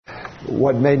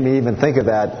what made me even think of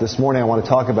that this morning, I want to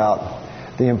talk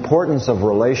about the importance of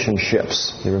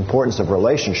relationships. The importance of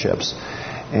relationships.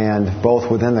 And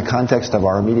both within the context of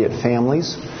our immediate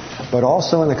families, but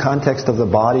also in the context of the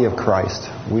body of Christ.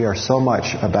 We are so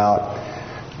much about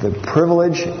the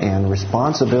privilege and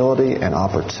responsibility and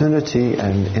opportunity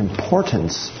and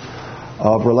importance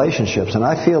of relationships. And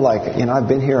I feel like, I've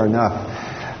been here enough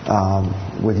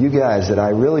with you guys that I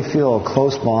really feel a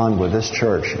close bond with this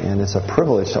church. And it's a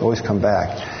privilege to always come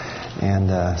back. And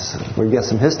we've got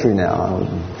some history now.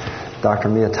 Dr.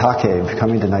 Miyatake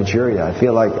coming to Nigeria. I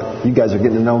feel like you guys are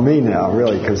getting to know me now,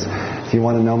 really, because if you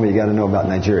want to know me, you got to know about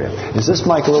Nigeria. Is this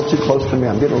mic a little too close to me?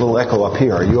 I'm getting a little echo up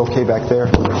here. Are you okay back there?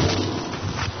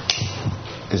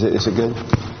 Is it good?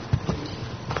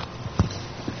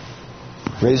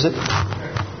 Raise it?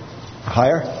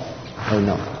 Higher? Or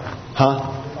no?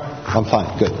 Huh? I'm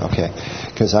fine. Good. Okay.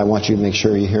 Because I want you to make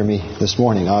sure you hear me this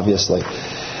morning, obviously.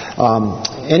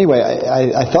 Anyway,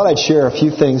 I thought I'd share a few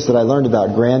things that I learned about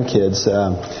grandkids.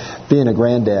 Being a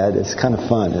granddad, it's kind of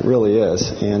fun. It really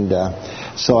is. And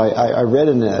so I read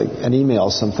in an email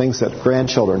some things that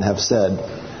grandchildren have said,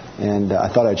 and I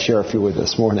thought I'd share a few with you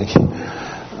this morning.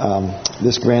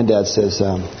 This granddad says,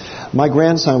 my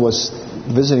grandson was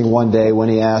visiting one day when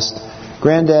he asked,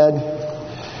 "Granddad,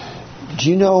 do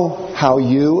you know how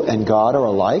you and God are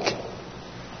alike?"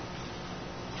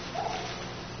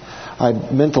 I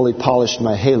mentally polished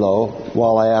my halo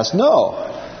while I asked, "No,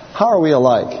 how are we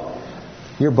alike?"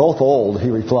 "You're both old," he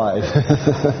replied.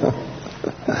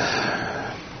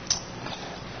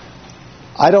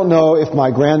 I don't know if my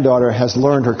granddaughter has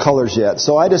learned her colors yet,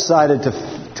 so I decided to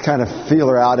kind of feel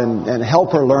her out and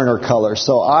help her learn her colors.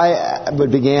 So I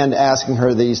began asking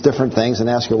her these different things and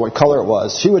ask her what color it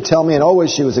was. She would tell me, and always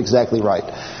she was exactly right.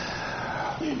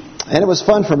 And it was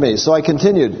fun for me, so I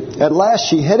continued. At last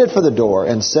she headed for the door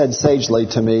and said sagely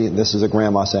to me, this is a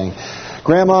grandma saying,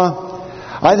 "Grandma,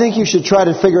 I think you should try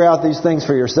to figure out these things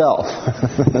for yourself."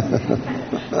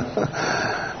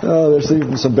 Oh, there's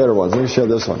even some better ones. Let me show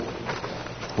this one.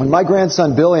 When my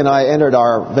grandson Billy and I entered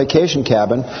our vacation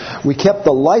cabin, we kept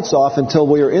the lights off until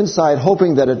we were inside,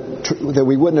 hoping that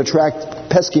we wouldn't attract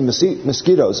pesky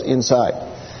mosquitoes inside.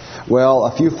 Well,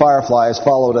 a few fireflies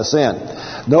followed us in.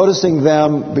 Noticing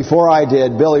them before I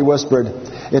did, Billy whispered,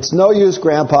 "It's no use,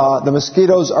 Grandpa. The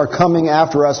mosquitoes are coming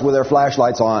after us with their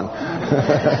flashlights on."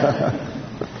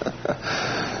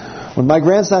 When my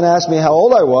grandson asked me how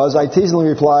old I was, I teasingly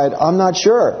replied, "I'm not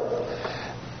sure."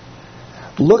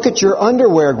 "Look at your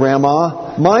underwear,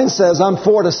 Grandma. Mine says I'm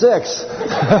 4 to 6.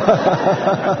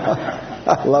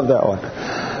 I love that one.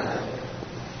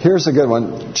 Here's a good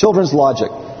one. Children's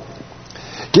logic.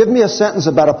 "Give me a sentence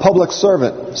about a public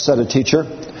servant," said a teacher.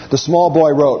 The small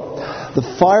boy wrote, "The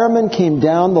fireman came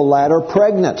down the ladder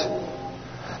pregnant."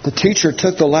 The teacher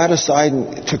took the lad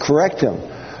aside to correct him.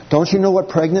 "Don't you know what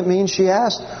pregnant means?" she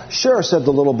asked. "Sure," said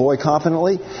the little boy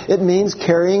confidently. "It means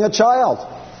carrying a child."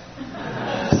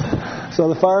 So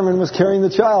the fireman was carrying the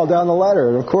child down the ladder,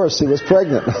 and of course he was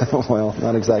pregnant. Well,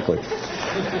 not exactly.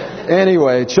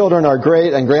 Anyway, children are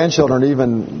great, and grandchildren are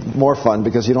even more fun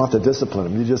because you don't have to discipline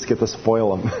them. You just get to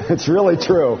spoil them. It's really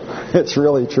true. It's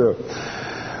really true.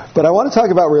 But I want to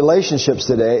talk about relationships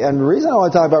today, and the reason I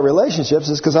want to talk about relationships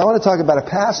is because I want to talk about a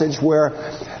passage where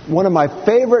one of my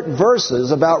favorite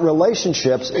verses about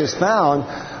relationships is found,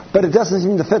 but it doesn't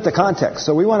seem to fit the context.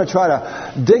 So we want to try to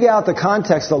dig out the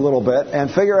context a little bit and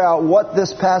figure out what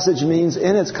this passage means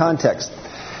in its context.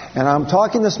 And I'm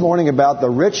talking this morning about the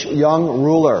rich young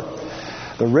ruler.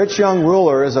 The rich young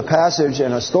ruler is a passage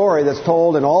and a story that's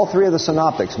told in all three of the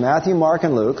synoptics, Matthew, Mark,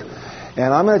 and Luke.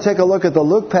 And I'm going to take a look at the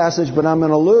Luke passage, but I'm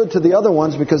going to allude to the other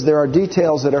ones because there are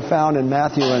details that are found in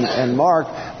Matthew and Mark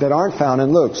that aren't found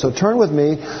in Luke. So turn with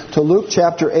me to Luke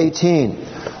chapter 18.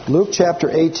 Luke chapter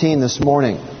 18 this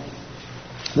morning.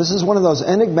 This is one of those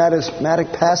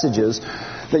enigmatic passages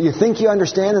that you think you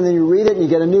understand, and then you read it and you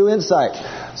get a new insight.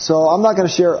 So I'm not going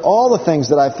to share all the things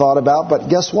that I've thought about, but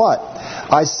guess what?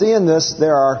 I see in this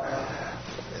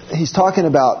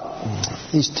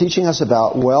he's teaching us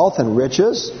about wealth and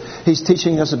riches. He's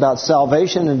teaching us about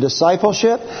salvation and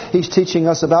discipleship. He's teaching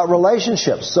us about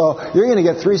relationships. So you're going to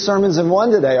get 3 sermons in one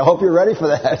today. I hope you're ready for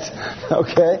that.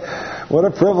 Okay? What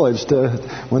a privilege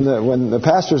when the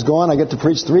pastor's gone, I get to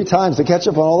preach 3 times to catch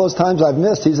up on all those times I've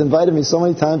missed. He's invited me so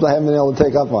many times I haven't been able to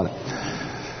take up on it.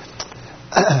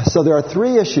 So there are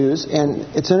 3 issues, and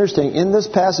it's interesting. In this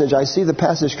passage, I see the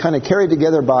passage kind of held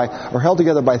together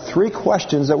by 3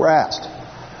 questions that were asked.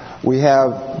 We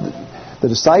have The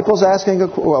disciples asking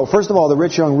first of all, the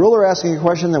rich young ruler asking a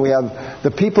question. Then we have the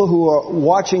people who are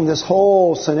watching this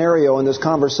whole scenario and this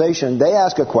conversation. They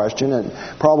ask a question, and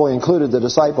probably included the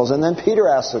disciples. And then Peter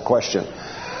asks a question.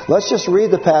 Let's just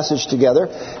read the passage together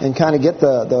and kind of get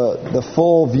the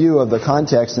full view of the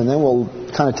context, and then we'll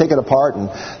kind of take it apart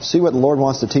and see what the Lord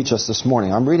wants to teach us this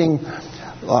morning. I'm reading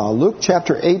Luke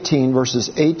chapter 18, verses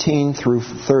 18 through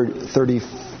 30.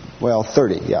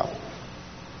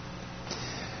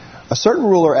 A certain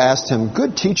ruler asked him,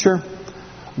 "Good teacher,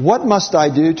 what must I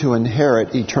do to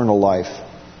inherit eternal life?"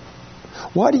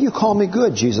 "Why do you call me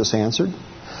good?" Jesus answered.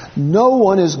 "No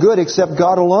one is good except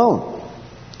God alone.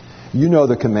 You know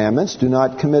the commandments. Do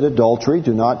not commit adultery.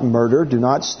 Do not murder. Do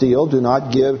not steal. Do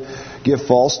not give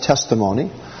false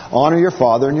testimony. Honor your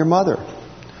father and your mother."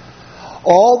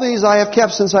 "All these I have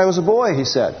kept since I was a boy," he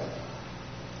said.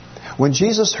 When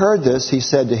Jesus heard this, he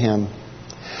said to him,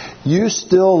 "You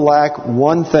still lack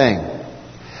one thing.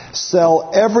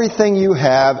 Sell everything you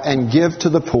have and give to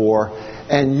the poor,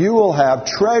 and you will have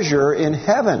treasure in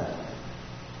heaven.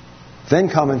 Then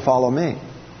come and follow me."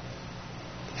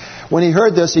 When he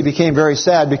heard this, he became very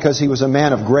sad because he was a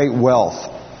man of great wealth.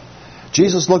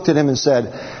 Jesus looked at him and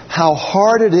said, "How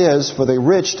hard it is for the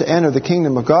rich to enter the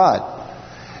kingdom of God.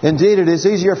 Indeed, it is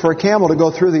easier for a camel to go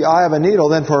through the eye of a needle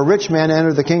than for a rich man to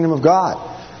enter the kingdom of God."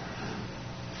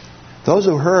 Those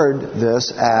who heard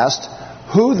this asked,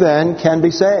 "Who then can be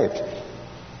saved?"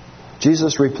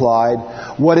 Jesus replied,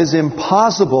 "What is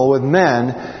impossible with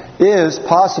men is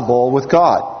possible with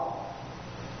God."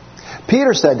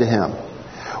 Peter said to him,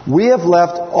 "We have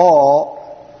left all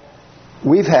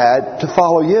we've had to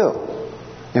follow you."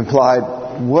 Implied,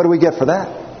 what do we get for that?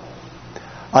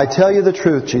 "I tell you the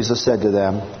truth," Jesus said to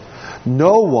them,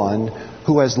 "no one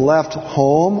who has left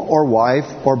home or wife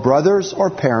or brothers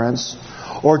or parents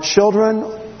or children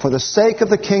for the sake of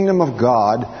the kingdom of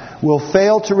God will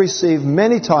fail to receive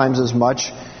many times as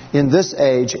much in this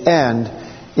age and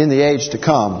in the age to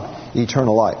come,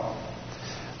 eternal life."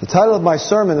 The title of my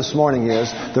sermon this morning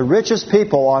is "The Richest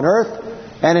People on Earth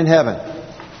and in Heaven."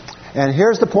 And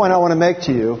here's the point I want to make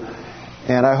to you,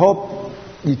 and I hope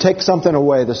you take something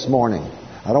away this morning.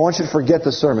 I don't want you to forget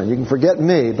the sermon. You can forget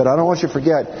me, but I don't want you to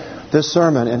forget this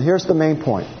sermon. And here's the main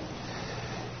point.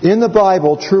 In the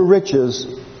Bible, true riches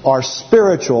are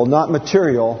spiritual, not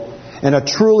material. And a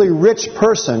truly rich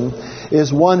person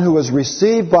is one who has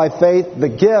received by faith the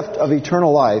gift of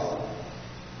eternal life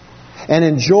and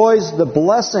enjoys the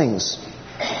blessings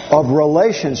of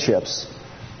relationships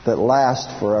that last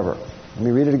forever. Let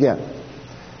me read it again.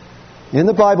 In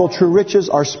the Bible, true riches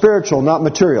are spiritual, not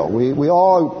material. We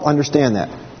all understand that.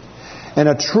 And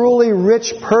a truly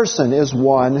rich person is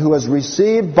one who has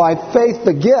received by faith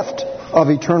the gift of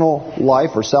eternal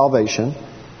life or salvation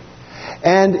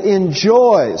and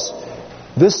enjoys,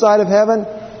 this side of heaven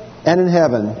and in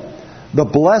heaven, the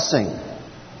blessing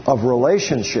of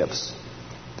relationships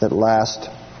that last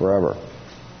forever.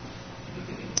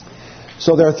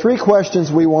 So there are three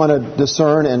questions we want to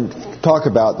discern and talk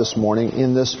about this morning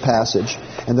in this passage.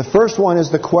 And the first one is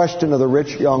the question of the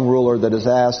rich young ruler that is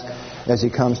asked as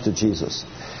he comes to Jesus.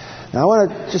 Now I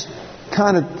want to just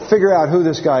kind of figure out who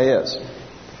this guy is.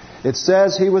 It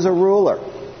says he was a ruler.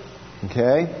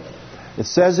 Okay? It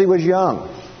says he was young.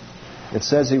 It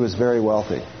says he was very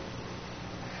wealthy.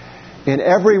 In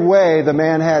every way, the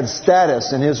man had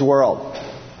status in his world.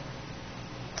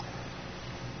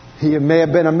 He may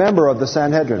have been a member of the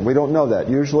Sanhedrin. We don't know that.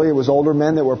 Usually it was older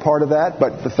men that were part of that.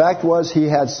 But the fact was he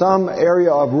had some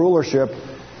area of rulership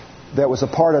that was a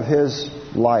part of his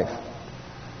life.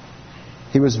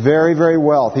 He was very, very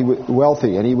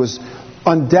wealthy. And he was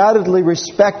undoubtedly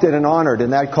respected and honored in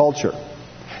that culture.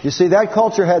 You see, that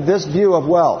culture had this view of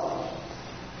wealth.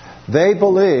 They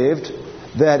believed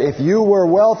that if you were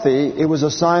wealthy, it was a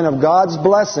sign of God's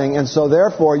blessing. And so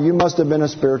therefore, you must have been a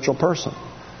spiritual person.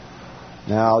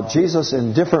 Now, Jesus,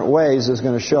 in different ways, is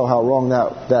going to show how wrong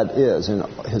that is in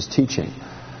his teaching.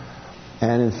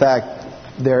 And in fact,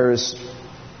 there's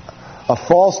a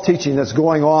false teaching that's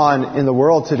going on in the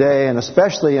world today, and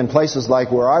especially in places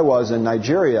like where I was in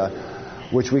Nigeria,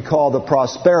 which we call the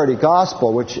prosperity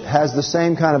gospel, which has the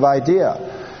same kind of idea.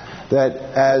 That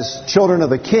as children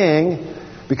of the King,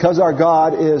 because our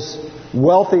God is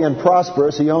wealthy and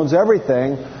prosperous, He owns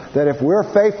everything, that if we're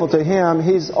faithful to Him,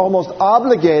 He's almost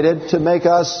obligated to make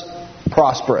us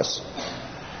prosperous.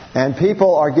 And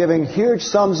people are giving huge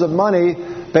sums of money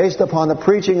based upon the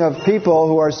preaching of people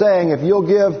who are saying, if you'll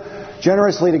give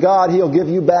generously to God, He'll give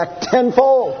you back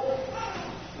tenfold.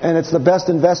 And it's the best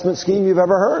investment scheme you've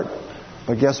ever heard.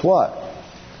 But guess what?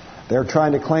 They're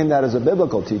trying to claim that as a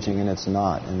biblical teaching, and it's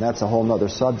not. And that's a whole other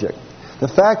subject. The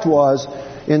fact was,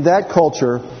 in that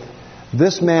culture,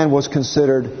 this man was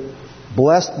considered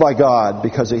blessed by God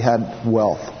because he had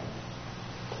wealth.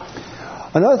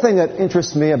 Another thing that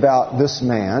interests me about this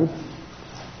man,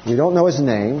 we don't know his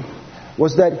name,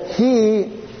 was that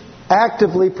he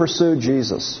actively pursued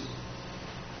Jesus.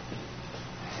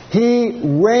 He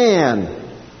ran,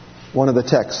 one of the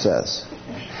texts says.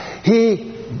 He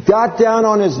got down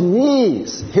on his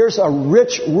knees. Here's a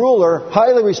rich ruler,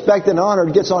 highly respected and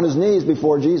honored, gets on his knees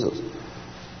before Jesus.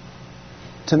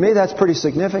 To me, that's pretty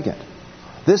significant.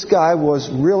 This guy was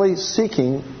really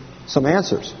seeking some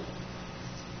answers.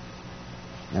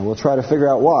 And we'll try to figure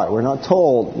out why. We're not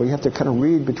told. We have to kind of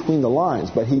read between the lines.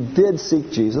 But he did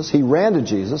seek Jesus. He ran to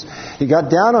Jesus. He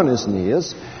got down on his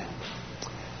knees.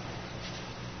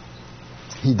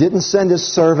 He didn't send his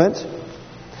servant.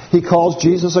 He calls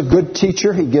Jesus a good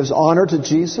teacher. He gives honor to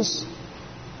Jesus.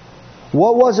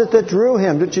 What was it that drew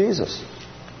him to Jesus?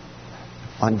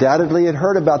 Undoubtedly, he had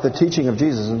heard about the teaching of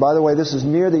Jesus. And by the way, this is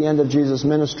near the end of Jesus'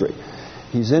 ministry.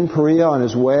 He's in Perea on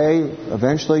his way,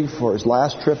 eventually, for his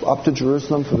last trip up to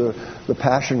Jerusalem for the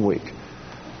Passion Week.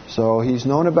 So he's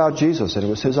known about Jesus, and it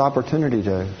was his opportunity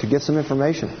to get some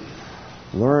information,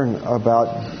 learn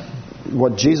about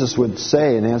what Jesus would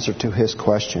say in answer to his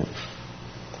question.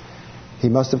 He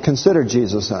must have considered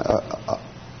Jesus a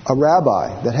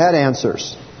rabbi that had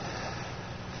answers.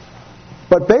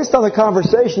 But based on the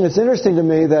conversation, it's interesting to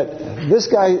me that this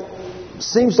guy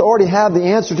seems to already have the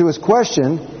answer to his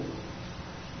question,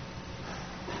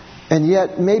 and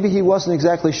yet maybe he wasn't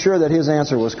exactly sure that his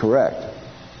answer was correct,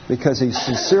 because he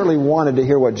sincerely wanted to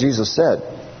hear what Jesus said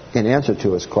in answer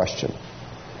to his question.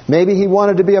 Maybe he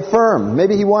wanted to be affirmed.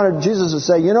 Maybe he wanted Jesus to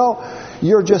say, you know,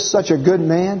 you're just such a good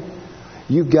man.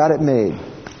 You've got it made.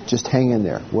 Just hang in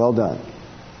there. Well done.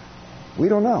 We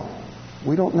don't know.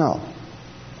 We don't know.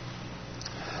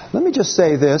 Let me just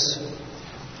say this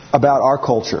about our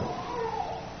culture.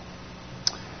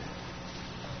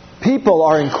 People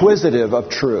are inquisitive of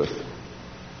truth.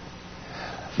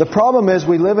 The problem is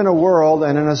we live in a world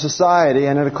and in a society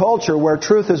and in a culture where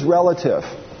truth is relative.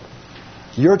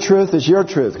 Your truth is your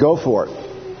truth. Go for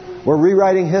it. We're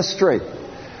rewriting history.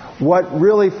 What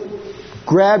really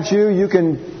grabs you, you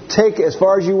can take as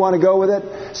far as you want to go with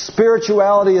it.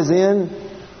 Spirituality is in.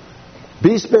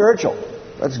 Be spiritual.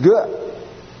 That's good.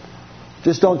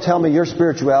 Just don't tell me your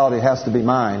spirituality has to be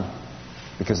mine,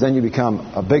 because then you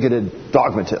become a bigoted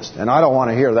dogmatist. And I don't want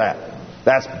to hear that.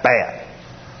 That's bad.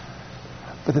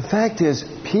 But the fact is,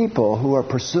 people who are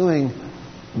pursuing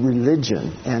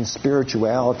religion and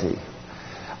spirituality,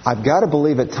 I've got to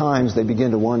believe at times they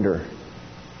begin to wonder,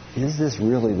 is this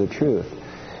really the truth?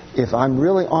 If I'm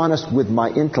really honest with my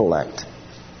intellect,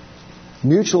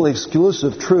 mutually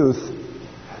exclusive truth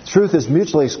is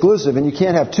mutually exclusive, and you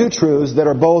can't have two truths that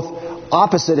are both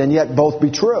opposite and yet both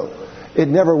be true. It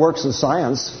never works in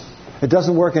science. It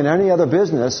doesn't work in any other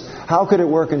business. How could it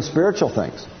work in spiritual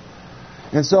things?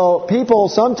 And so people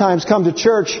sometimes come to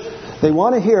church, they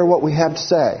want to hear what we have to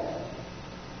say.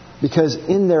 Because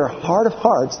in their heart of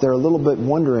hearts, they're a little bit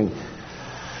wondering,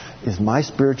 is my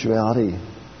spirituality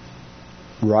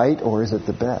right, or is it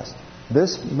the best?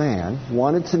 This man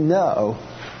wanted to know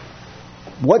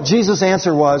what Jesus'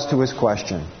 answer was to his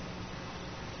question.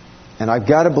 And I've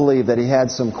got to believe that he had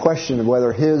some question of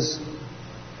whether his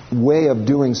way of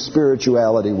doing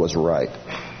spirituality was right.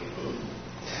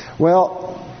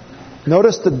 Well,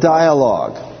 notice the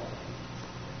dialogue.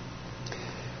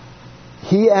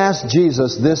 He asked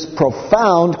Jesus this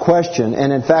profound question,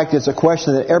 and in fact it's a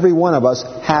question that every one of us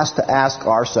has to ask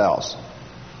ourselves.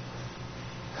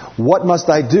 What must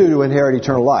I do to inherit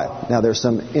eternal life? Now there's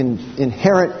some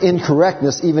inherent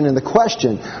incorrectness even in the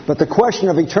question, but the question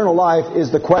of eternal life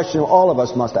is the question all of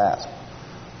us must ask.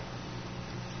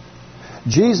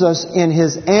 Jesus, in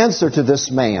his answer to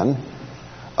this man,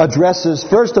 addresses,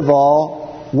 first of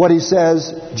all, what he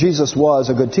says Jesus was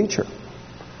a good teacher.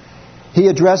 He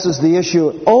addresses the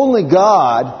issue, only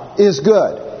God is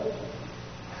good.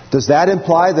 Does that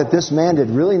imply that this man did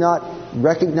really not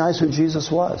recognize who Jesus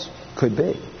was? Could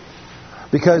be.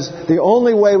 Because the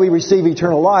only way we receive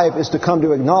eternal life is to come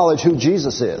to acknowledge who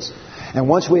Jesus is. And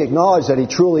once we acknowledge that He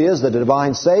truly is the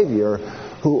divine Savior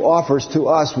who offers to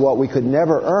us what we could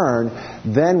never earn,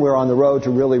 then we're on the road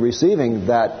to really receiving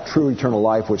that true eternal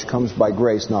life which comes by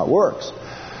grace, not works.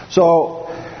 So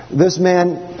this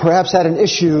man perhaps had an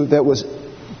issue that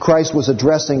Christ was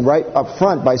addressing right up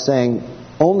front by saying,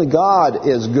 only God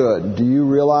is good. Do you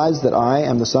realize that I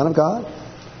am the Son of God?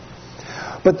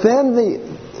 But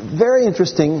then very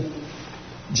interesting,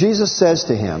 Jesus says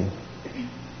to him,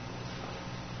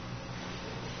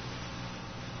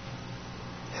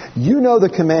 you know the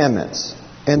commandments.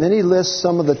 And then he lists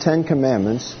some of the 10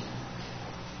 commandments.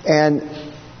 And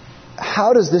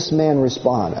how does this man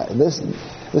respond? This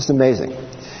is amazing.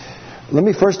 Let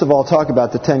me first of all talk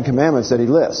about the 10 commandments that he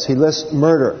lists. He lists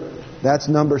murder. That's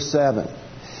number 7.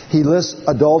 He lists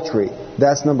adultery.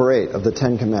 That's number 8 of the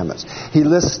 10 commandments. He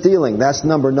lists stealing. That's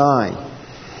number 9.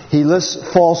 He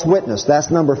lists false witness. That's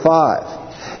number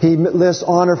 5. He lists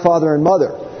honor father and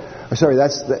mother.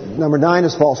 That's number 9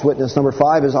 is false witness. Number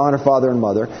 5 is honor father and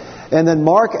mother. And then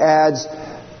Mark adds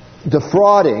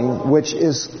defrauding, which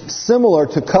is similar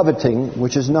to coveting,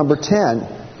 which is number 10.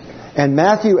 And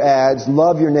Matthew adds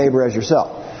love your neighbor as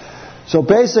yourself. So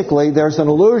basically, there's an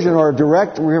allusion or a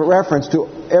direct reference to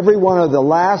every one of the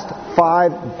last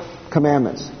 5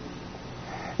 commandments.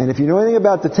 And if you know anything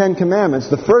about the 10 commandments,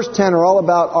 the first 10 are all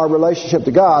about our relationship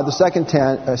to God. The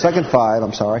second 5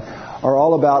 are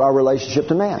all about our relationship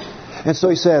to man. And so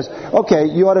he says, okay,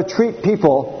 you ought to treat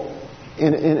people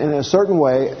in a certain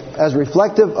way as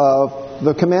reflective of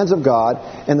the commands of God.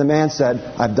 And the man said,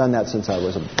 I've done that since I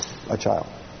was a child.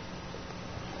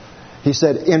 He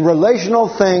said, in relational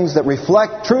things that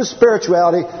reflect true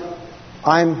spirituality,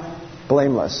 I'm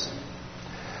blameless.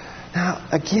 Now,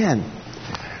 again,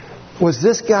 was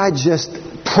this guy just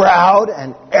proud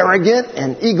and arrogant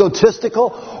and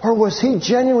egotistical? Or was he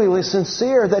genuinely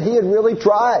sincere that he had really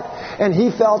tried? And he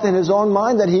felt in his own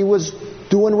mind that he was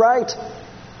doing right.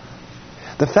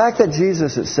 The fact that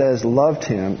Jesus, it says, loved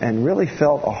him and really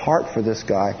felt a heart for this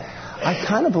guy, I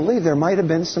kind of believe there might have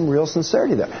been some real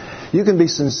sincerity there. You can be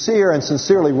sincere and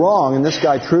sincerely wrong, and this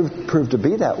guy proved to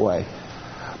be that way.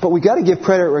 But we got to give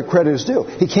credit where credit is due.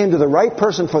 He came to the right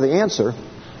person for the answer,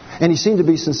 and he seemed to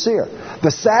be sincere.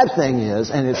 The sad thing is,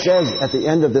 and it says at the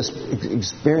end of this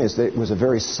experience that it was a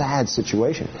very sad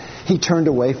situation, he turned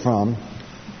away from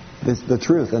the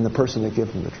truth and the person that gave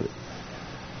him the truth.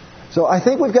 So I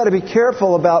think we've got to be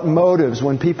careful about motives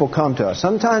when people come to us.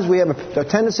 Sometimes we have a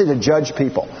tendency to judge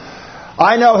people.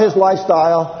 I know his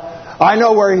lifestyle. I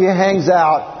know where he hangs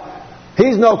out.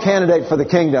 He's no candidate for the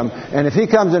kingdom. And if he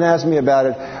comes and asks me about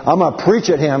it, I'm going to preach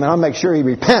at him and I'll make sure he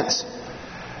repents.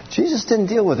 Jesus didn't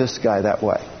deal with this guy that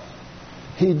way.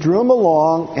 He drew him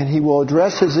along and he will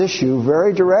address his issue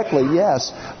very directly,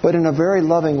 yes, but in a very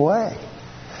loving way.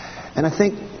 And I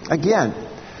think, again,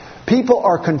 people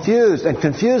are confused, and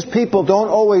confused people don't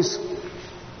always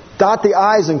dot the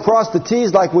I's and cross the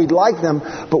T's like we'd like them,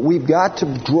 but we've got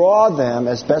to draw them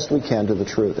as best we can to the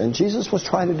truth. And Jesus was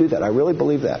trying to do that. I really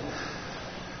believe that.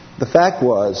 The fact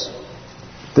was,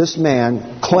 this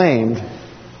man claimed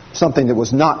something that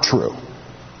was not true.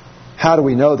 How do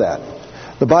we know that?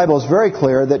 The Bible is very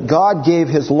clear that God gave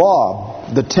His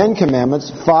law, the 10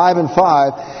 Commandments, 5 and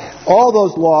 5. All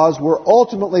those laws were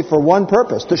ultimately for one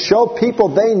purpose, to show people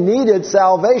they needed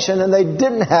salvation and they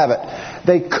didn't have it.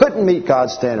 They couldn't meet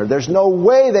God's standard. There's no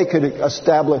way they could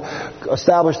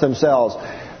establish themselves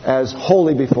as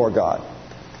holy before God.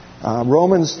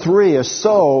 Romans 3 is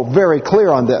so very clear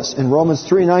on this. In Romans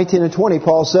 3:19 and 20,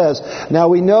 Paul says, now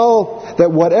we know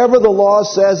that whatever the law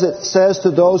says, it says to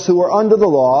those who are under the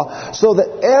law, so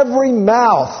that every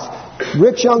mouth,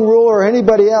 rich young ruler or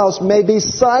anybody else, may be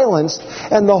silenced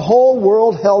and the whole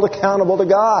world held accountable to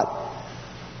God.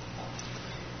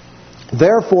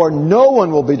 Therefore, no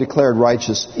one will be declared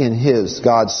righteous in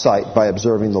God's sight, by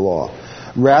observing the law.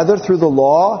 Rather, through the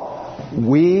law,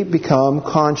 we become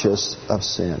conscious of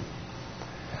sin.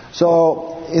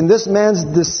 So, in this man's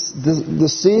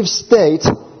deceived state,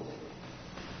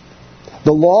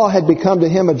 the law had become to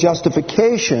him a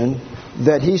justification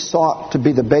that he sought to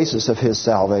be the basis of his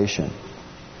salvation.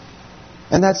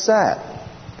 And that's sad.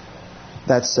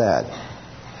 That's sad.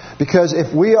 Because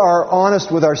if we are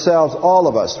honest with ourselves, all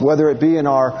of us, whether it be in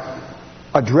our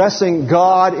addressing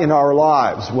God in our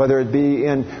lives, whether it be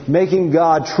in making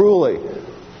God truly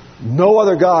no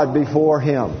other God before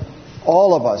Him,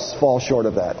 all of us fall short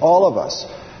of that. All of us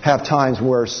have times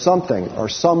where something or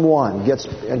someone gets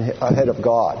ahead of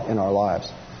God in our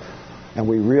lives. And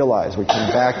we realize, we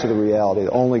come back to the reality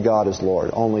that only God is Lord.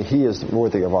 Only He is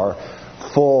worthy of our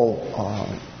full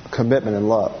commitment and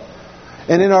love.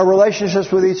 And in our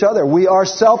relationships with each other, we are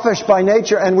selfish by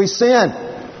nature and we sin.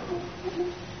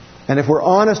 And if we're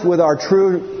honest with our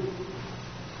true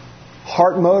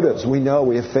heart motives, we know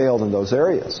we have failed in those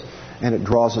areas. And it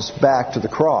draws us back to the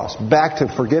cross, back to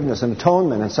forgiveness and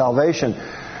atonement and salvation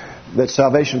that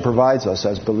salvation provides us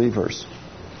as believers.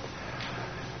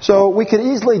 So we could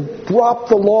easily drop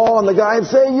the law on the guy and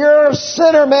say, you're a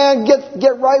sinner, man,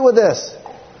 get right with this.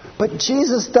 But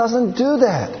Jesus doesn't do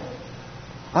that.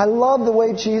 I love the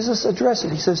way Jesus addressed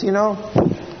it. He says,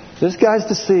 this guy's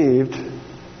deceived.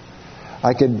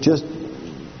 I could just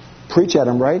preach at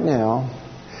him right now.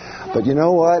 But you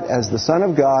know what? As the Son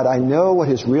of God, I know what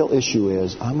his real issue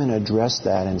is. I'm going to address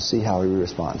that and see how he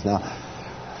responds. Now,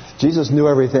 Jesus knew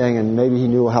everything, and maybe he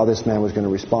knew how this man was going to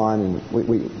respond. And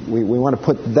we want to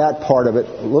put that part of it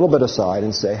a little bit aside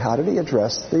and say, how did he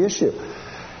address the issue?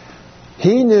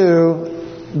 He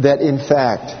knew that, in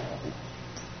fact,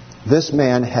 this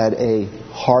man had a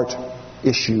heart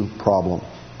issue problem.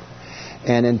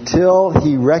 And until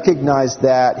he recognized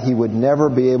that, he would never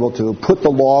be able to put the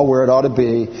law where it ought to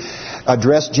be,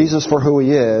 address Jesus for who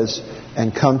he is,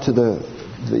 and come to the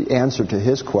answer to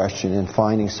his question in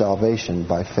finding salvation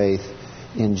by faith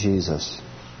in Jesus.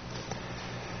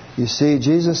 You see,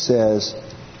 Jesus says,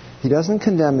 he doesn't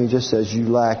condemn me, he just says, you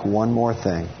lack one more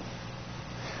thing.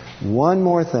 One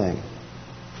more thing.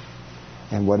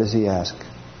 And what does he ask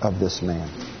of this man?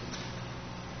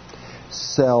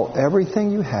 Sell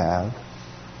everything you have,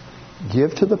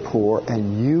 give to the poor,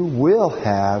 and you will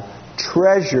have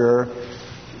treasure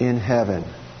in heaven.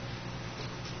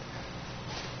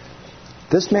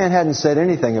 This man hadn't said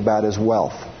anything about his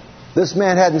wealth. This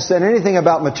man hadn't said anything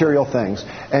about material things.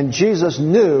 And Jesus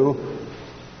knew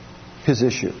his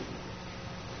issue.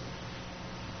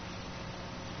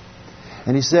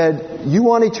 And he said, you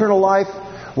want eternal life?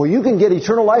 Well, you can get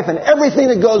eternal life and everything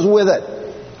that goes with it.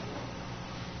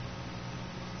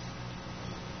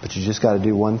 But you just got to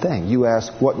do one thing. You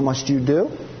ask, what must you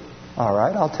do? All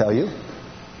right, I'll tell you.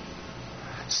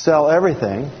 Sell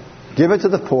everything, give it to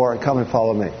the poor, and come and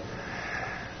follow me.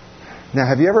 Now,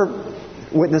 have you ever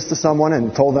witnessed to someone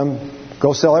and told them,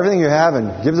 go sell everything you have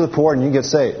and give it to the poor and you get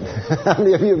saved? How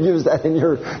many of you have used that in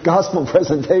your gospel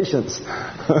presentations?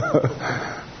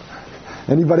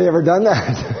 Anybody ever done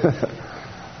that?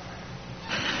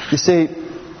 You see,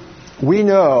 we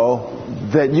know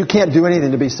that you can't do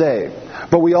anything to be saved.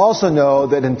 But we also know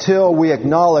that until we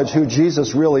acknowledge who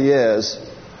Jesus really is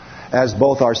as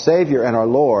both our Savior and our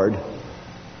Lord,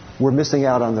 we're missing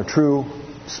out on the true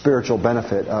spiritual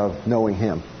benefit of knowing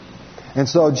Him. And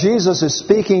so Jesus is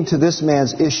speaking to this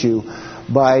man's issue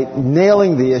by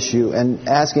nailing the issue and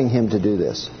asking him to do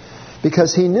this.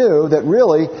 Because he knew that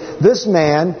really this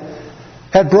man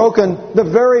had broken the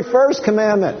very first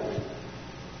commandment.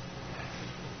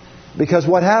 Because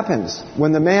what happens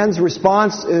when the man's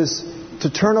response is to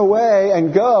turn away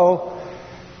and go,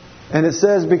 and it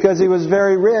says because he was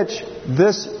very rich,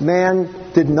 this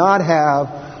man did not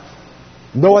have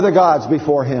no other gods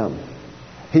before him.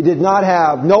 He did not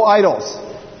have no idols,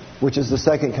 which is the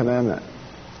second commandment.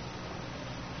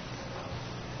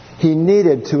 He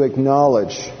needed to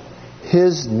acknowledge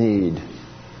his need.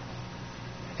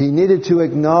 He needed to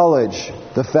acknowledge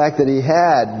the fact that he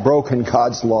had broken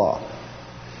God's law.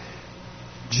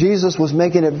 Jesus was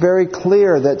making it very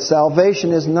clear that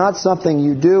salvation is not something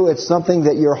you do, it's something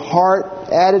that your heart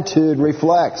attitude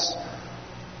reflects.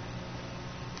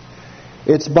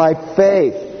 It's by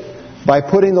faith, by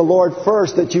putting the Lord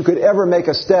first, that you could ever make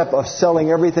a step of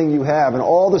selling everything you have and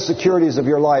all the securities of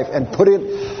your life and put it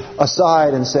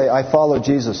aside and say, I follow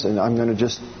Jesus and I'm going to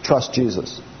just trust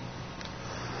Jesus.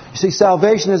 You see,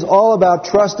 salvation is all about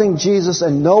trusting Jesus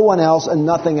and no one else and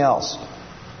nothing else.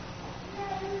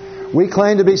 We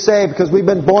claim to be saved because we've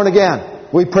been born again.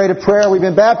 We prayed a prayer. We've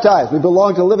been baptized. We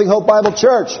belong to Living Hope Bible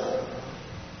Church.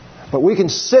 But we can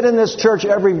sit in this church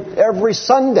every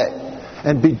Sunday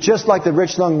and be just like the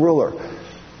rich young ruler.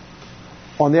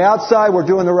 On the outside, we're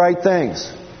doing the right things.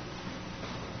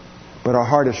 But our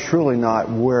heart is truly not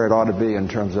where it ought to be in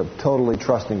terms of totally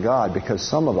trusting God, because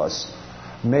some of us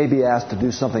may be asked to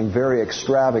do something very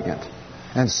extravagant.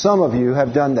 And some of you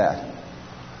have done that.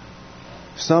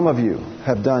 Some of you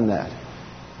have done that.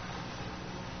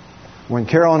 When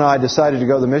Carol and I decided to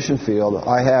go to the mission field,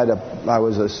 I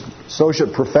was an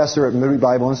associate professor at Moody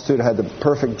Bible Institute. I had the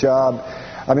perfect job.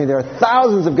 I mean, there are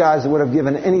thousands of guys that would have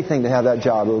given anything to have that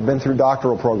job, who have been through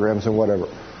doctoral programs and whatever.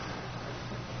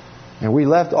 And we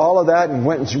left all of that and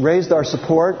went and raised our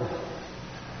support,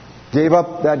 gave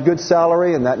up that good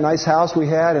salary and that nice house we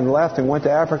had, and left and went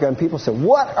to Africa. And people said,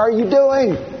 "What are you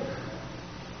doing?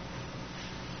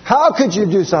 How could you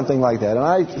do something like that?" And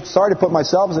I sorry to put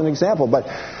myself as an example, but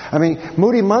I mean,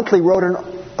 Moody Monthly wrote an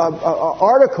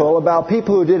article about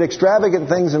people who did extravagant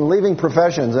things and leaving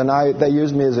professions, and they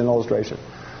used me as an illustration.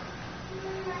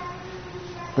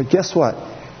 But guess what?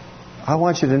 I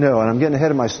want you to know, and I'm getting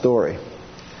ahead of my story,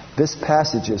 this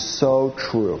passage is so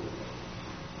true.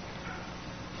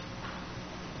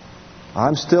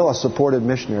 I'm still a supported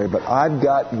missionary, but I've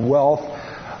got wealth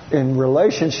in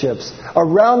relationships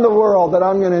around the world that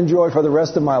I'm going to enjoy for the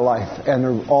rest of my life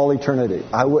and all eternity.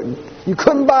 You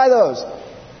couldn't buy those.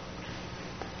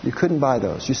 You couldn't buy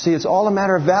those. You see, it's all a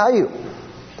matter of value.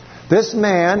 This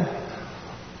man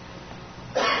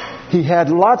He had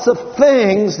lots of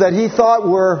things that he thought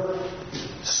were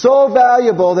so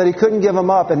valuable that he couldn't give them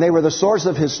up, and they were the source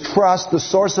of his trust, the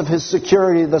source of his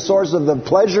security, the source of the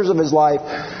pleasures of his life.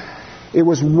 It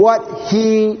was what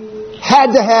he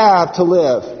had to have to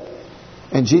live.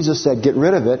 And Jesus said, get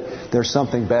rid of it. There's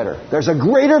something better. There's a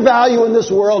greater value in this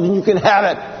world, and you can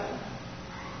have it.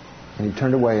 And he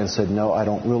turned away and said, no,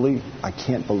 I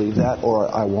can't believe that, or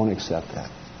I won't accept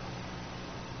that.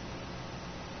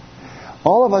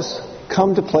 All of us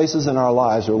come to places in our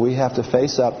lives where we have to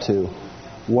face up to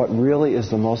what really is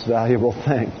the most valuable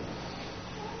thing.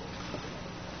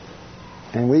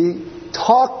 And we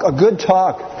talk a good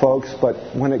talk, folks,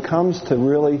 but when it comes to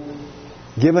really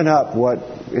giving up what,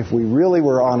 if we really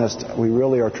were honest, we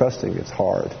really are trusting, it's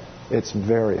hard. It's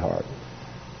very hard.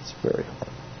 It's very hard.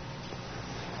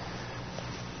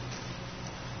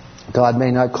 God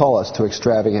may not call us to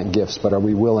extravagant gifts, but are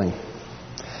we willing?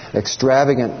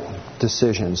 Extravagant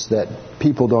decisions that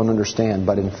people don't understand,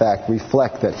 but in fact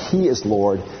reflect that He is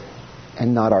Lord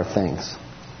and not our things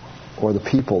or the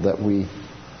people that we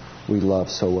love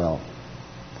so well.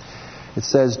 It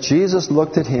says, Jesus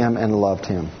looked at him and loved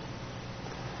him.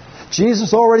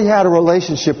 Jesus already had a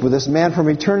relationship with this man from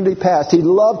eternity past. He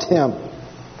loved him.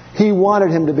 He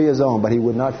wanted him to be his own, but he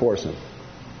would not force him.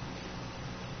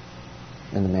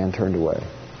 And the man turned away.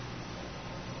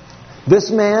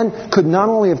 This man could not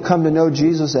only have come to know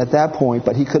Jesus at that point,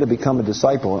 but he could have become a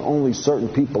disciple, and only certain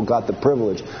people got the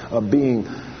privilege of being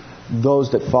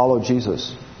those that followed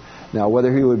Jesus. Now,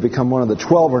 whether he would become one of the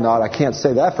 12 or not, I can't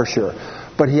say that for sure.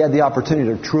 But he had the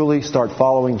opportunity to truly start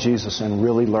following Jesus and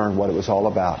really learn what it was all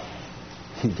about.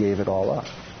 He gave it all up.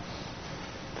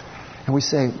 And we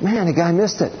say, man, the guy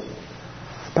missed it.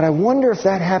 But I wonder if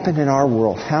that happened in our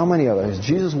world. How many of us,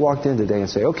 Jesus walked in today and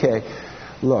say, okay,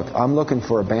 look, I'm looking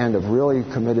for a band of really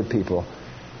committed people.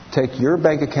 Take your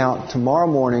bank account tomorrow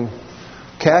morning,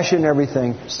 cash in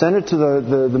everything, send it to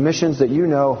the missions that you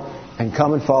know, and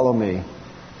come and follow me.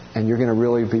 And you're going to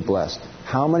really be blessed.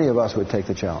 How many of us would take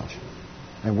the challenge?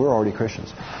 And we're already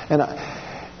Christians. And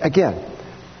again,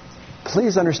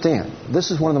 please understand,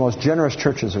 this is one of the most generous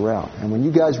churches around. And when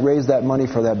you guys raised that money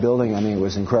for that building, I mean, it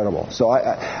was incredible. So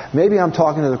maybe I'm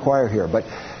talking to the choir here, but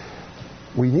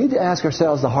we need to ask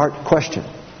ourselves the hard question.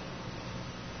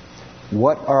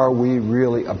 What are we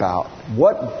really about?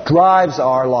 What drives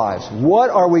our lives? What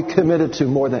are we committed to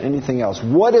more than anything else?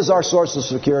 What is our source of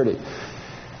security?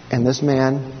 And this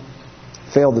man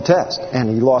failed the test, and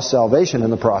he lost salvation in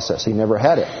the process. He never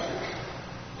had it.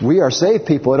 We are saved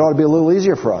people. It ought to be a little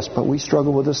easier for us, but we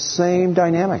struggle with the same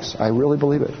dynamics. I really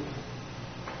believe it.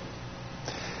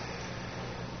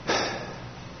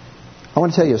 I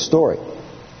want to tell you a story.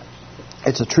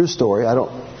 It's a true story. I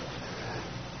don't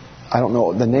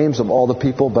know the names of all the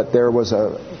people, but there was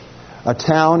a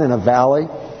town in a valley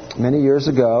many years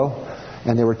ago,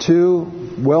 and there were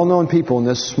two well-known people in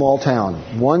this small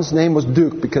town. One's name was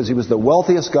Duke because he was the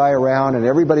wealthiest guy around, and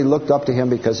everybody looked up to him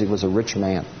because he was a rich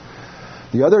man.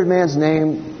 The other man's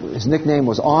name, his nickname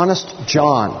was Honest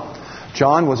John.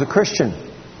 John was a Christian.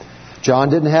 John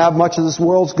didn't have much of this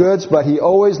world's goods, but he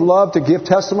always loved to give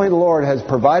testimony. The Lord has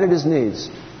provided his needs.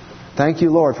 Thank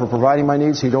you, Lord, for providing my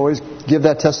needs. He'd always give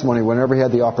that testimony whenever he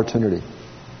had the opportunity.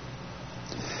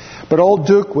 But old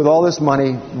Duke, with all this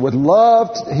money,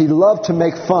 he loved to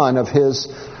make fun of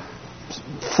his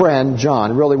friend,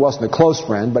 John. It really wasn't a close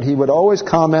friend, but he would always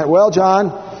comment, well,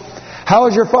 John, how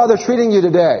is your father treating you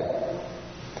today?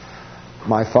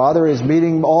 My father is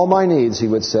meeting all my needs, he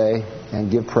would say,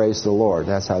 and give praise to the Lord.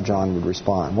 That's how John would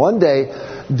respond. One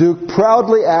day, Duke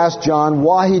proudly asked John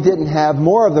why he didn't have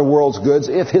more of the world's goods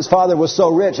if his father was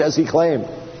so rich as he claimed.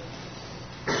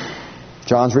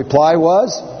 John's reply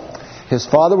was, his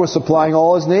father was supplying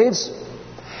all his needs,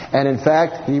 and in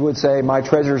fact, he would say, my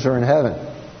treasures are in heaven.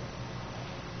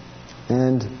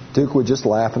 And Duke would just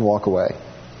laugh and walk away.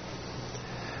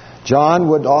 John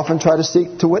would often try to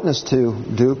seek to witness to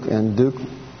Duke, and Duke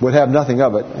would have nothing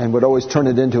of it and would always turn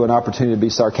it into an opportunity to be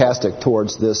sarcastic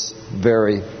towards this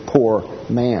very poor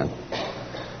man.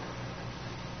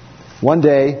 One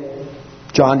day,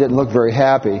 John didn't look very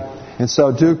happy, and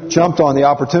so Duke jumped on the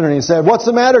opportunity and said, what's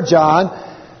the matter, John?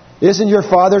 Isn't your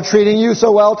father treating you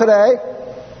so well today?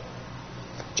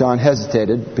 John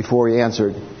hesitated before he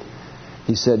answered.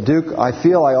 He said, Duke, I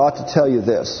feel I ought to tell you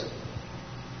this.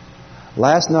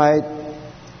 Last night,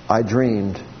 I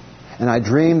dreamed. And I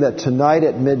dreamed that tonight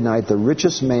at midnight, the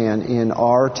richest man in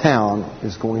our town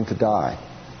is going to die.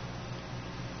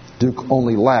 Duke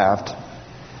only laughed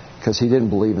because he didn't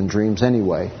believe in dreams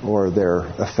anyway, or their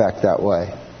effect that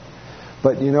way.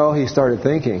 But you know, he started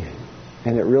thinking,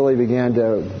 and it really began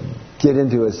to get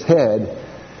into his head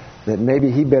that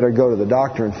maybe he better go to the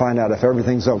doctor and find out if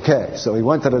everything's okay. So he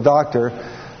went to the doctor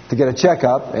to get a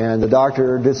checkup, and the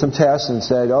doctor did some tests and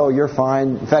said, "Oh, you're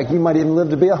fine. In fact, you might even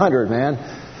live to be 100, man."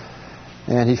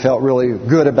 And he felt really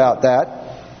good about that.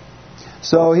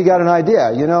 So he got an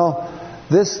idea. You know,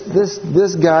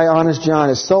 this guy, Honest John,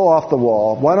 is so off the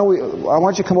wall. I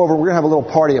want you to come over. We're going to have a little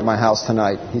party at my house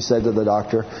tonight, he said to the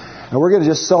doctor. And we're going to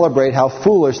just celebrate how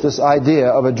foolish this idea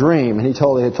of a dream, and he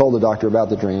had told the doctor about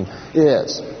the dream,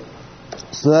 is.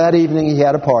 So that evening he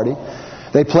had a party.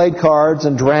 They played cards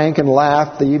and drank and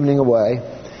laughed the evening away.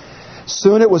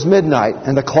 Soon it was midnight,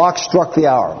 and the clock struck the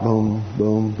hour. Boom,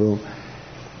 boom, boom.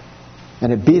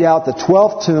 And it beat out the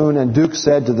 12th tune, and Duke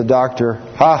said to the doctor,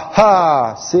 "Ha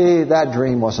ha! See, that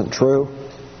dream wasn't true."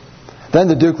 Then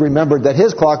the Duke remembered that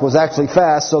his clock was actually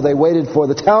fast, so they waited for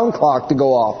the town clock to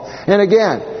go off. And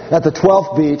again, at the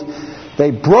 12th beat,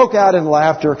 they broke out in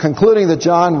laughter, concluding that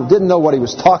John didn't know what he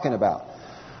was talking about.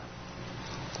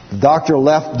 The doctor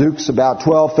left Duke's about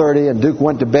 12:30, and Duke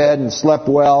went to bed and slept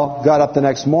well, got up the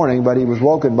next morning, but he was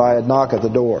woken by a knock at the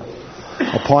door.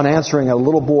 Upon answering, a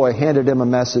little boy handed him a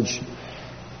message.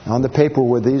 On the paper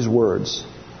were these words: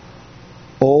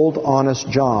 "Old Honest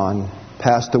John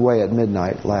passed away at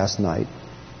midnight last night.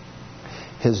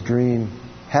 His dream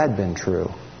had been true.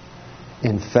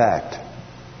 In fact,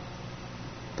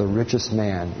 the richest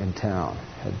man in town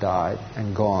had died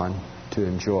and gone to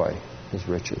enjoy his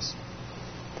riches."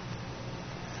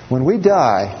 When we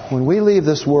die, when we leave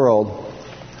this world,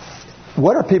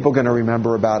 what are people going to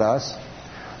remember about us?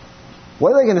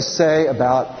 What are they going to say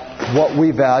about what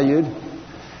we valued?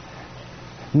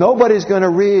 Nobody's going to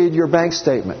read your bank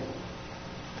statement.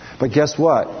 But guess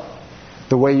what?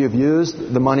 The way you've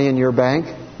used the money in your bank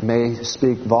may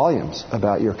speak volumes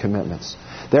about your commitments.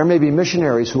 There may be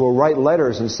missionaries who will write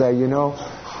letters and say, "You know,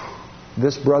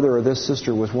 this brother or this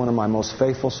sister was one of my most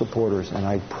faithful supporters, and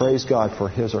I praise God for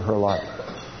his or her life."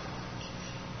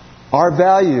 Our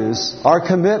values, our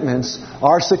commitments,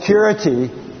 our security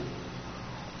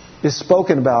is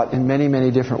spoken about in many,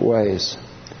 many different ways.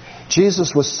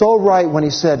 Jesus was so right when he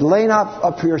said, "Lay not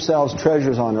up for yourselves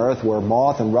treasures on earth where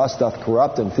moth and rust doth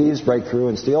corrupt and thieves break through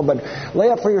and steal, but lay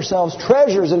up for yourselves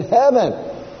treasures in heaven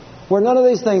where none of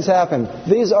these things happen."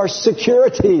 These are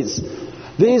securities.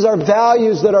 These are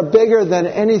values that are bigger than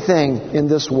anything in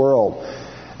this world.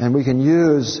 And we can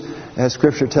use, as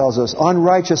Scripture tells us,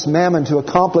 unrighteous mammon to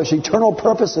accomplish eternal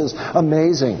purposes.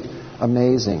 Amazing.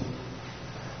 Amazing.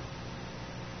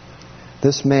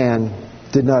 This man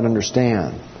did not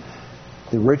understand.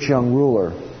 The rich young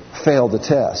ruler failed the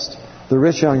test. The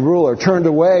rich young ruler turned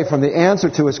away from the answer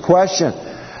to his question,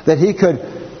 that he could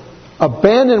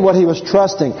abandon what he was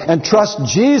trusting and trust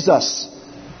Jesus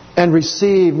and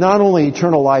receive not only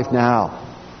eternal life now,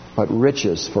 but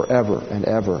riches forever and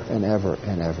ever and ever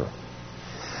and ever.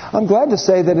 I'm glad to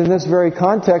say that in this very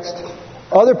context,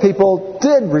 other people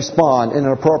did respond in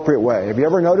an appropriate way. Have you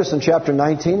ever noticed in chapter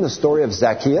 19 the story of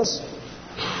Zacchaeus?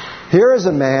 Here is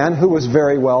a man who was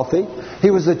very wealthy.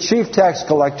 He was the chief tax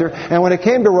collector. And when it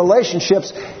came to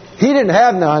relationships, he didn't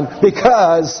have none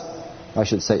because, I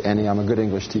should say any, I'm a good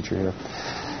English teacher here.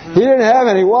 He didn't have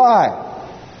any. Why?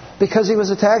 Because he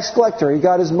was a tax collector. He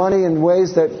got his money in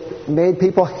ways that made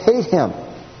people hate him.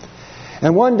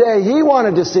 And one day he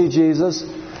wanted to see Jesus.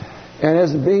 And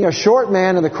as being a short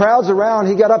man and the crowd's around,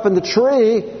 he got up in the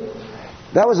tree.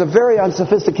 That was a very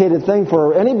unsophisticated thing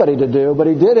for anybody to do, but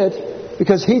he did it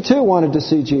because he too wanted to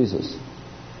see Jesus.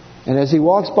 And as he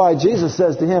walks by, Jesus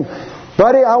says to him,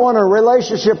 "Buddy, I want a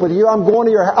relationship with you. I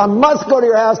must go to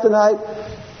your house tonight."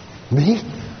 Me?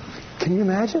 Can you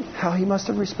imagine how he must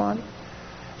have responded?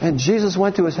 And Jesus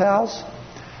went to his house.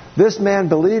 This man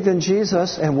believed in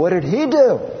Jesus, and what did he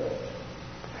do?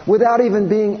 Without even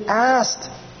being asked,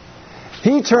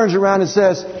 he turns around and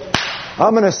says,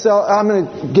 I'm going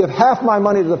to give half my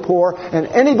money to the poor, and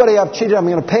anybody I've cheated, I'm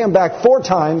going to pay them back 4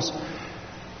 times.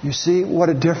 You see what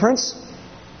a difference?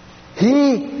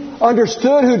 He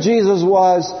understood who Jesus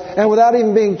was, and without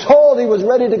even being told, he was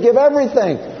ready to give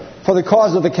everything for the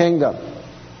cause of the kingdom.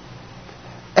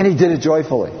 And he did it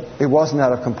joyfully. It wasn't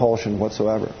out of compulsion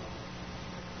whatsoever.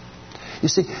 You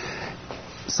see,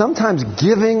 sometimes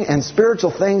giving and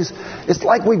spiritual things, it's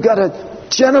like we've got to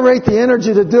generate the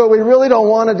energy to do it. We really don't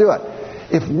want to do it.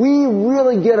 If we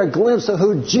really get a glimpse of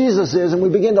who Jesus is and we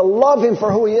begin to love Him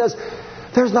for who He is,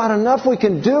 there's not enough we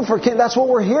can do for Kingdom. That's what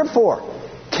we're here for.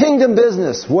 Kingdom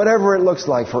business, whatever it looks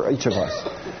like for each of us.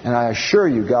 And I assure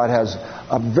you, God has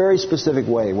a very specific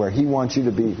way where He wants you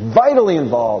to be vitally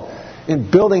involved in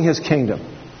building His kingdom.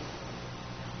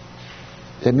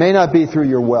 It may not be through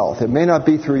your wealth. It may not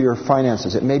be through your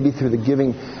finances. It may be through the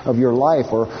giving of your life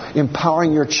or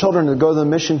empowering your children to go to the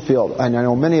mission field. And I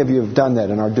know many of you have done that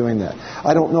and are doing that.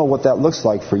 I don't know what that looks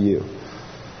like for you.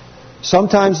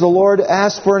 Sometimes the Lord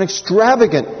asks for an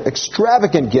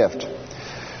extravagant gift.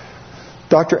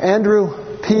 Dr.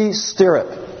 Andrew P.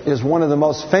 Sterrett is one of the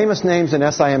most famous names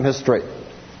in SIM history.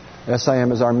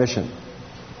 SIM is our mission.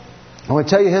 I want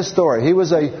to tell you his story. He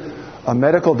was a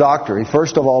medical doctor. He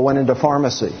first of all went into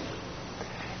pharmacy.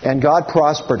 And God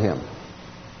prospered him.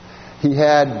 He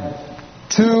had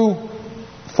 2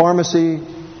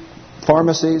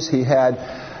 pharmacies.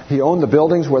 He owned the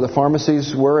buildings where the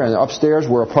pharmacies were, and upstairs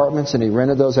were apartments, and he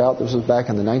rented those out. This was back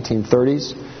in the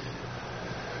 1930s.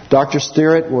 Dr.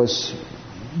 Sterrett was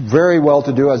very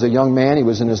well-to-do as a young man. He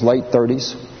was in his late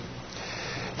 30s.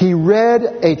 He read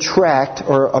a tract,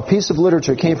 or a piece of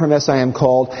literature, came from SIM,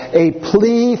 called A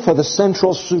Plea for the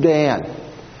Central Sudan.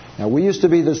 Now, we used to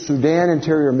be the Sudan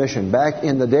Interior Mission. Back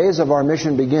in the days of our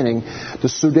mission beginning, the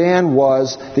Sudan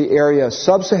was the area,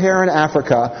 sub-Saharan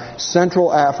Africa,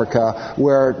 Central Africa,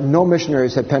 where no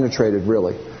missionaries had penetrated,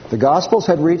 really. The Gospels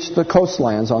had reached the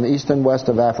coastlands on the east and west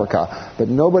of Africa, but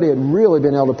nobody had really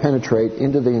been able to penetrate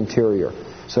into the interior.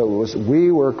 So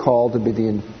we were called to be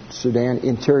the Sudan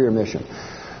Interior Mission.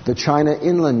 The China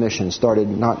Inland Mission started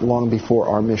not long before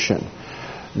our mission.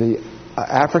 The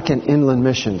African Inland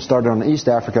Mission started on East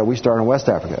Africa. We started in West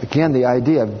Africa. Again, the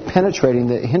idea of penetrating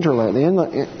the hinterland,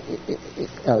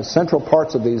 the central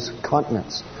parts of these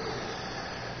continents.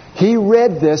 He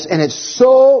read this, and it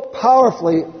so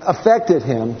powerfully affected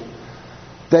him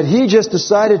that he just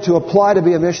decided to apply to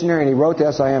be a missionary. And he wrote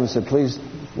to SIM and said, "Please,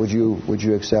 would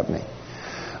you accept me?"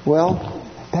 Well,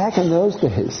 back in those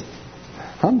days,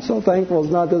 I'm so thankful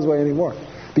it's not this way anymore.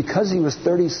 Because he was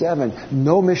 37,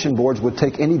 no mission boards would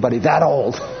take anybody that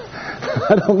old.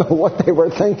 I don't know what they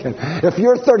were thinking. If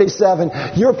you're 37,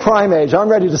 you're prime age. I'm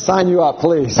ready to sign you up,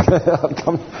 please. By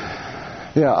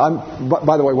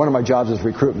the way, one of my jobs is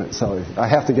recruitment, so I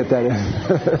have to get that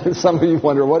in. Some of you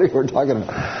wonder, what are you talking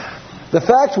about? The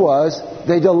fact was,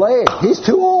 they delayed. He's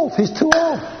too old.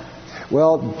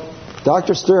 Well,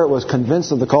 Dr. Sterrett was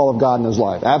convinced of the call of God in his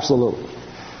life. Absolutely.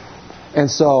 And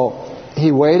so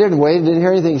he waited, didn't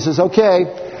hear anything. He says, "Okay,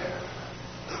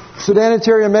 Sudan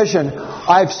Interior Mission,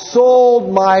 I've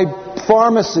sold my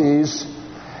pharmacies,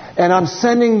 and I'm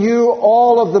sending you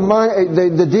all of the money,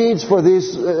 the deeds for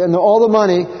these, and all the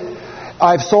money.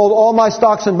 I've sold all my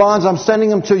stocks and bonds. I'm sending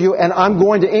them to you, and I'm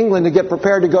going to England to get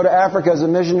prepared to go to Africa as a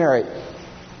missionary."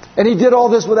 And he did all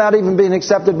this without even being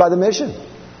accepted by the mission.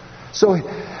 So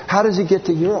how does he get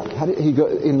to Europe?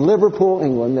 In Liverpool,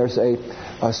 England, there's a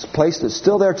place that's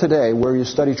still there today where you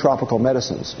study tropical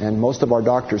medicines. And most of our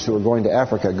doctors who are going to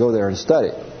Africa go there and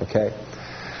study. Okay?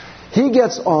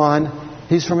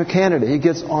 He's from Canada. He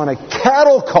gets on a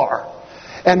cattle car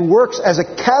and works as a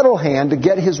cattle hand to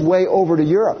get his way over to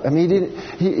Europe. I mean,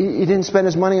 he didn't spend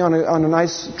his money on a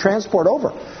nice transport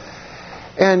over.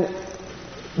 And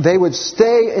they would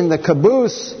stay in the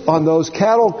caboose on those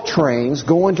cattle trains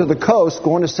going to the coast,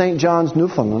 going to St. John's,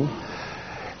 Newfoundland.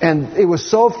 And it was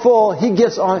so full,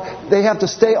 they have to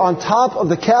stay on top of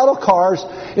the cattle cars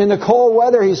in the cold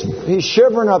weather. He's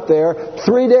shivering up there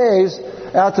 3 days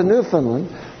out to Newfoundland.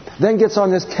 Then gets on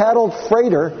this cattle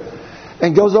freighter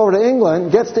and goes over to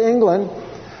England, gets to England,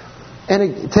 and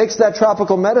he takes that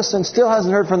tropical medicine, still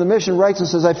hasn't heard from the mission, writes and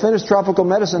says, "I finished tropical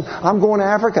medicine, I'm going to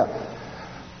Africa.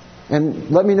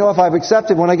 And let me know if I've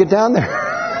accepted when I get down there."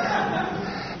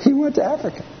 He went to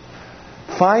Africa.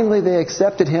 Finally, they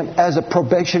accepted him as a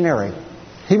probationary.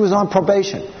 He was on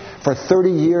probation. For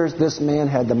 30 years, this man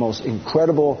had the most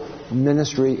incredible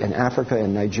ministry in Africa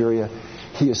and Nigeria.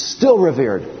 He is still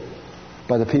revered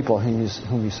by the people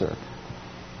whom he served.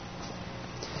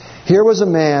 Here was a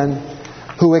man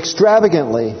who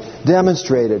extravagantly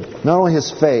demonstrated not only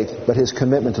his faith, but his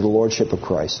commitment to the Lordship of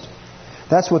Christ.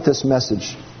 That's what this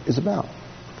message is about.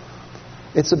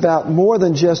 It's about more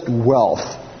than just wealth.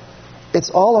 It's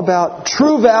all about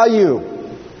true value.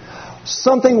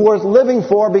 Something worth living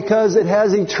for because it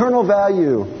has eternal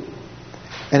value.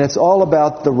 And it's all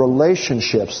about the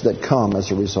relationships that come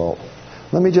as a result.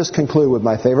 Let me just conclude with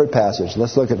my favorite passage.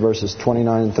 Let's look at verses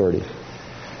 29 and 30.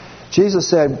 Jesus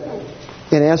said,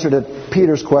 in answer to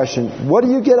Peter's question, "What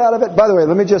do you get out of it?" By the way,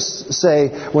 let me just say,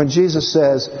 when Jesus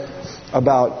says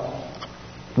about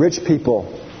rich people,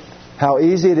 how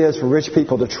easy it is for rich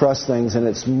people to trust things, and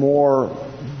it's more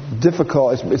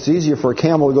difficult. It's easier for a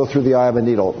camel to go through the eye of a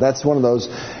needle. That's one of those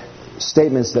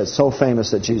statements that's so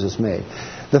famous that Jesus made.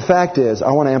 The fact is,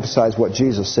 I want to emphasize what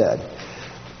Jesus said.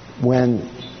 When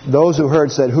those who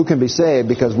heard said, "Who can be saved?"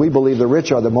 Because we believe the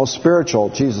rich are the most spiritual.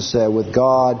 Jesus said, "With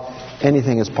God,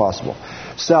 anything is possible."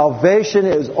 Salvation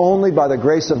is only by the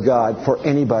grace of God for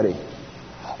anybody.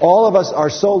 All of us are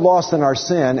so lost in our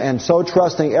sin and so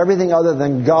trusting everything other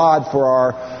than God for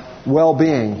our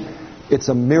well-being. It's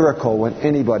a miracle when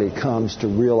anybody comes to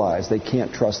realize they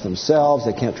can't trust themselves,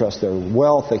 they can't trust their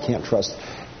wealth, they can't trust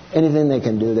anything they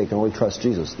can do, they can only trust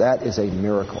Jesus. That is a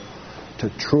miracle, to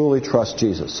truly trust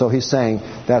Jesus. So he's saying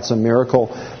that's a miracle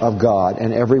of God,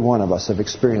 and every one of us have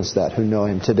experienced that who know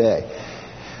Him today.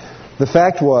 The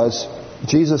fact was,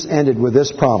 Jesus ended with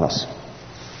this promise.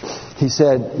 He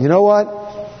said, "You know what?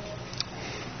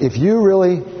 If you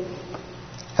really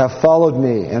have followed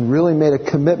me and really made a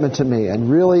commitment to me and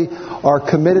really are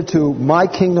committed to my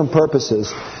kingdom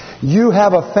purposes, you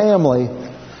have a family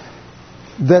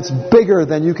that's bigger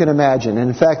than you can imagine." And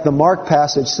in fact, the Mark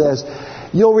passage says,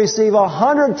 "You'll receive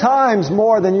 100 times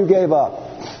more than you gave up."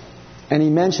 And he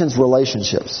mentions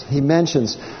relationships. He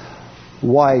mentions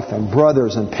wife and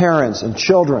brothers and parents and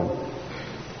children.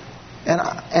 And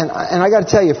I got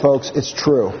to tell you, folks, it's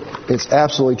true. It's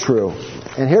absolutely true.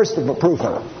 And here's the proof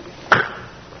of it.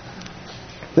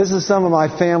 This is some of my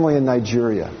family in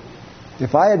Nigeria.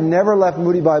 If I had never left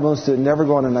Moody Bible Institute and never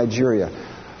gone to Nigeria,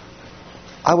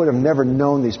 I would have never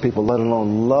known these people, let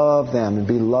alone love them and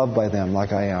be loved by them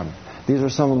like I am. These are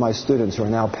some of my students who are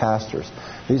now pastors.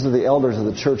 These are the elders of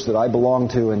the church that I belong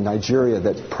to in Nigeria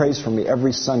that prays for me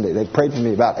every Sunday. They prayed for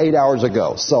me about 8 hours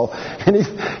ago. So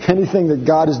anything that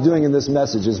God is doing in this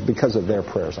message is because of their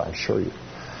prayers, I assure you.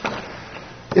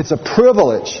 It's a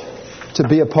privilege to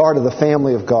be a part of the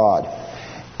family of God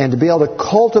and to be able to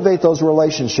cultivate those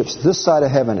relationships this side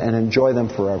of heaven and enjoy them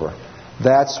forever.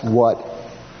 That's what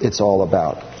it's all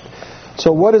about.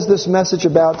 So what is this message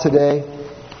about today?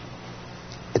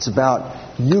 It's about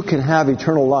you can have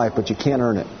eternal life, but you can't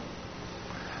earn it.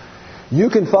 You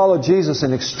can follow Jesus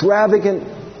in extravagant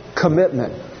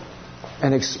commitment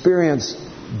and experience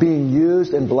being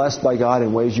used and blessed by God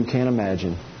in ways you can't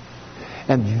imagine.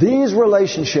 And these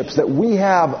relationships that we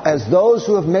have as those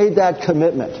who have made that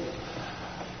commitment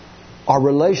are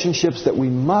relationships that we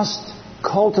must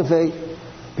cultivate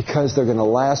because they're going to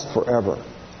last forever.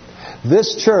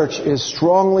 This church is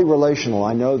strongly relational,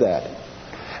 I know that.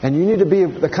 And you need to be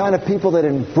the kind of people that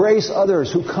embrace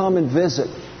others who come and visit.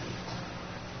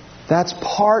 That's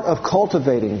part of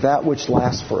cultivating that which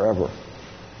lasts forever.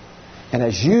 And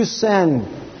as you send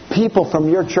people from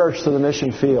your church to the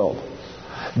mission field,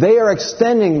 they are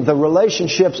extending the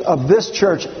relationships of this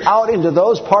church out into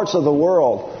those parts of the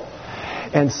world.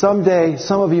 And someday,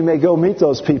 some of you may go meet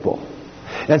those people.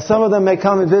 And some of them may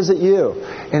come and visit you.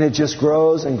 And it just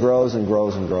grows and grows and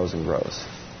grows and grows and grows.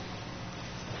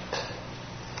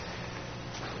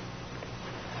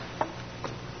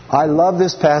 I love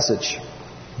this passage.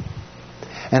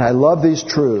 And I love these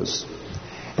truths.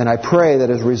 And I pray that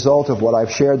as a result of what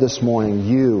I've shared this morning,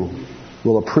 you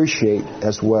will appreciate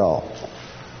as well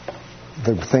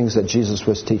the things that Jesus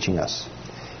was teaching us.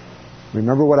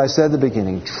 Remember what I said at the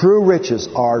beginning. True riches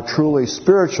are truly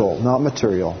spiritual, not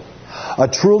material. A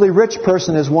truly rich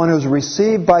person is one who has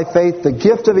received by faith the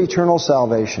gift of eternal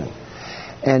salvation.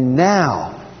 And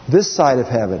now, this side of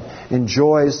heaven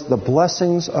enjoys the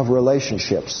blessings of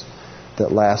relationships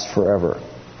that last forever.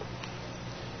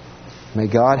 May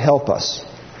God help us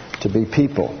to be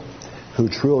people who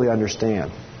truly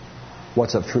understand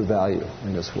what's of true value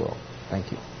in this world.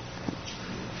 Thank you.